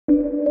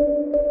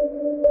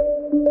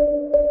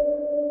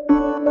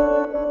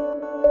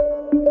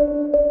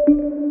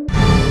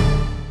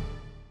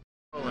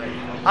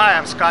Hi,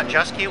 I'm Scott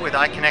Jusky with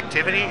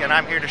iConnectivity, and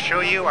I'm here to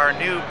show you our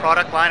new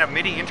product line of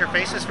MIDI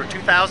interfaces for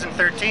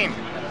 2013.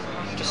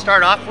 To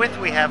start off with,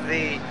 we have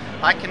the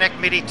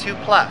iConnectMIDI 2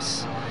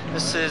 Plus.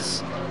 This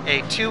is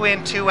a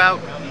 2-in,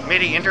 2-out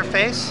MIDI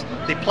interface.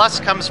 The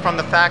Plus comes from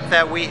the fact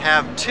that we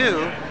have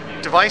two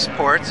device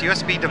ports,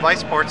 USB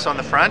device ports on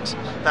the front,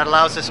 that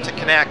allows us to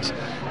connect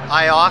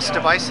iOS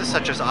devices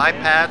such as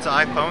iPads,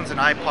 iPhones, and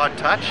iPod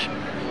Touch,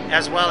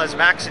 as well as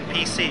Macs and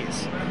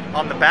PCs.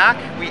 On the back,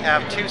 we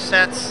have two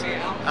sets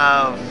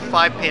of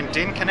 5-pin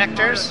DIN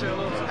connectors,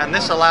 and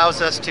this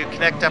allows us to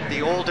connect up the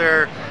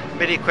older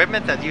MIDI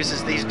equipment that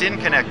uses these DIN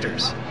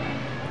connectors.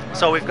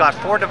 So we've got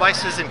 4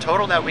 devices in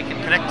total that we can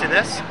connect to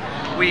this.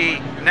 We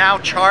now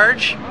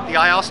charge the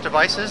iOS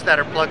devices that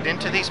are plugged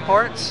into these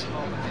ports,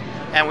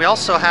 and we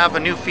also have a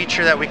new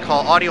feature that we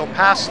call audio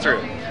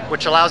pass-through,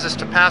 which allows us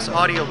to pass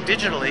audio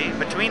digitally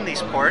between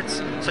these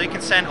ports, so you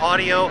can send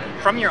audio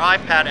from your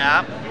iPad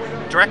app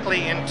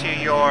directly into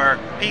your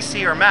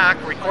PC or Mac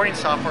recording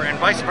software and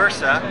vice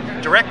versa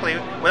directly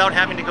without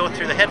having to go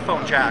through the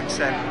headphone jacks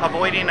and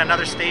avoiding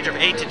another stage of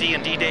A to D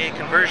and D to A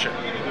conversion.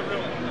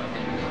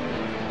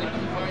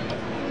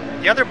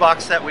 The other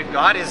box that we've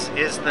got is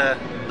the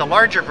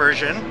larger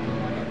version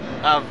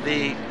of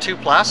the 2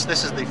 Plus.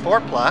 This is the 4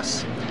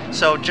 Plus.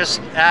 So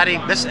just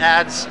this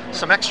adds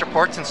some extra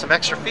ports and some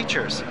extra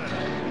features.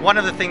 One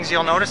of the things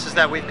you'll notice is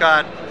that we've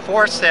got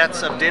 4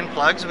 sets of DIN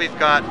plugs. We've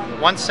got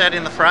 1 set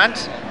in the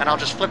front, and I'll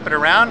just flip it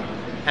around,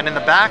 and in the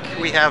back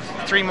we have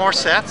 3 more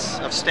sets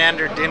of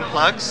standard DIN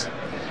plugs.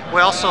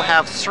 We also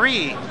have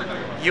 3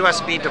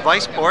 USB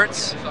device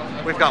ports.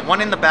 We've got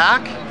 1 in the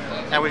back,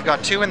 and we've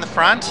got 2 in the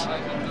front,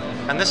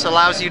 and this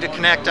allows you to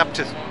connect up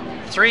to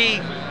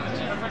 3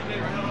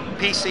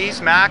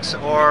 PCs, Macs,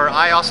 or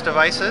iOS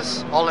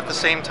devices all at the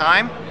same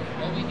time.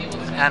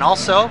 And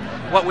also,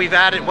 what we've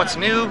added, what's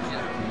new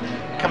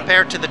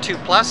compared to the 2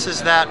 Plus,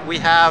 is that we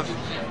have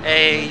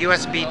a a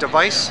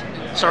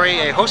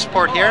host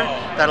port here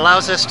that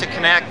allows us to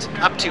connect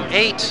up to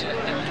 8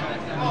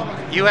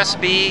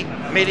 USB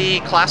MIDI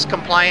class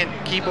compliant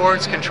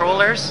keyboards,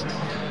 controllers.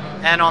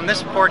 And on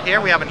this port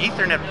here, we have an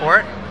Ethernet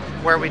port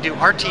where we do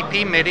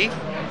RTP MIDI,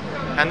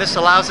 and this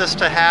allows us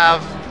to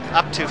have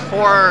up to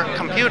 4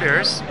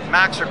 computers,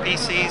 Macs or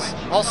PCs,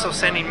 also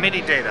sending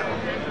MIDI data.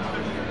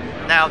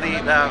 Now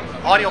the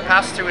audio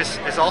pass-through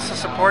is also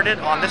supported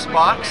on this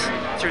box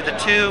through the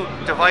 2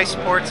 device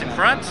ports in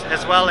front,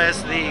 as well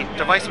as the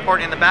device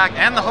port in the back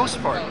and the host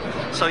port.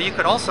 So you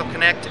could also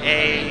connect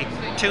a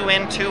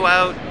 2-in,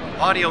 2-out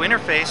audio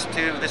interface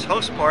to this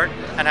host port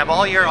and have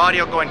all your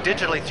audio going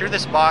digitally through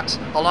this box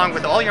along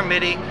with all your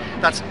MIDI.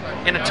 That's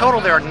in a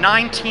total there are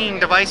 19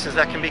 devices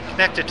that can be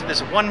connected to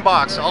this one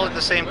box all at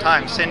the same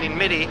time, sending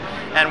MIDI,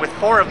 and with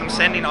 4 of them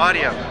sending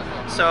audio.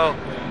 So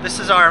this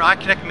is our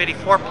iConnectMIDI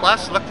 4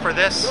 Plus. Look for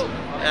this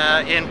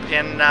in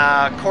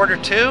quarter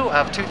 2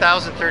 of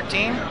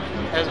 2013,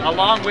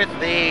 along with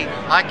the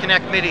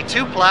iConnectMIDI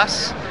 2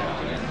 Plus,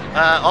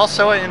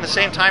 also in the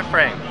same time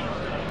frame.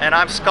 And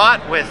I'm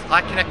Scott with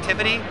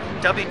iConnectivity,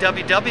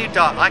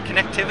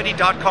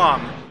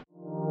 www.iconnectivity.com.